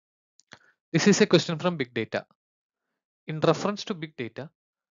This is a question from big data. In reference to big data,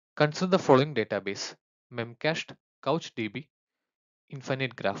 consider the following database: Memcached, CouchDB,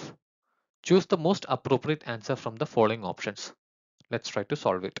 Infinite Graph. Choose the most appropriate answer from the following options. Let's try to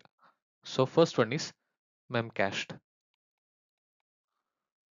solve it. So first one is Memcached.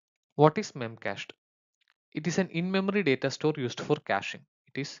 What is Memcached? It is an in-memory data store used for caching.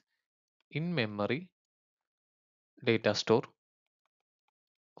 It is in-memory data store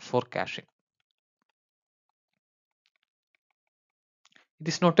for caching. It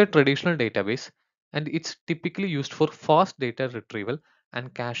is not a traditional database and it's typically used for fast data retrieval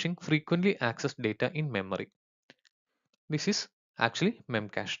and caching frequently accessed data in memory. This is actually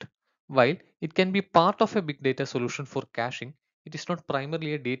memcached. While it can be part of a big data solution for caching, it is not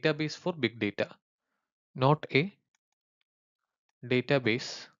primarily a database for big data. Not a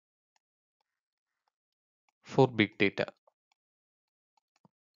database for big data.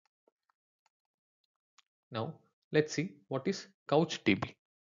 Now let's see what is CouchDB.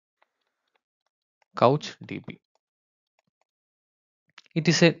 CouchDB. It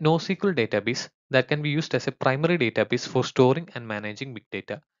is a NoSQL database that can be used as a primary database for storing and managing big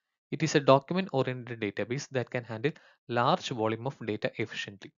data. It is a document-oriented database that can handle large volume of data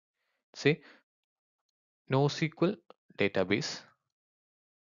efficiently. Say NoSQL database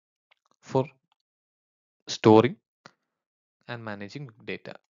for storing and managing big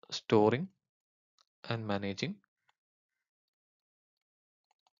data. Storing and managing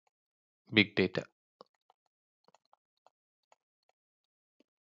big data.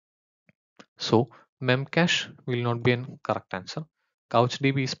 So Memcache will not be a correct answer.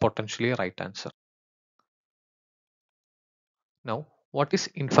 CouchDB is potentially a right answer. Now, what is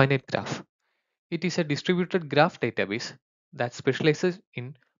infinite graph? It is a distributed graph database that specializes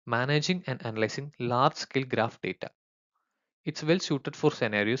in managing and analyzing large-scale graph data. It's well suited for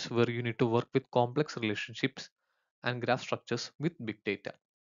scenarios where you need to work with complex relationships and graph structures with big data.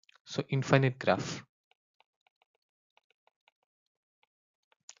 So infinite graph.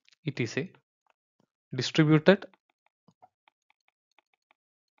 It is a distributed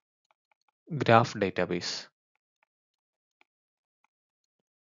graph database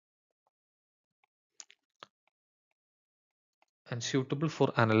and suitable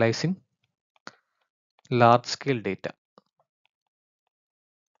for analyzing large-scale data,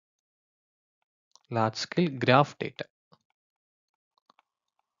 large-scale graph data.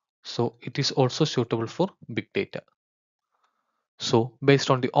 So it is also suitable for big data. So based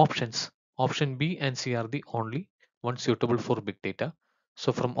on the options, option B and C are the only ones suitable for big data.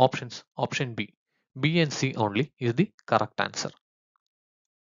 So from options, option B and C only is the correct answer.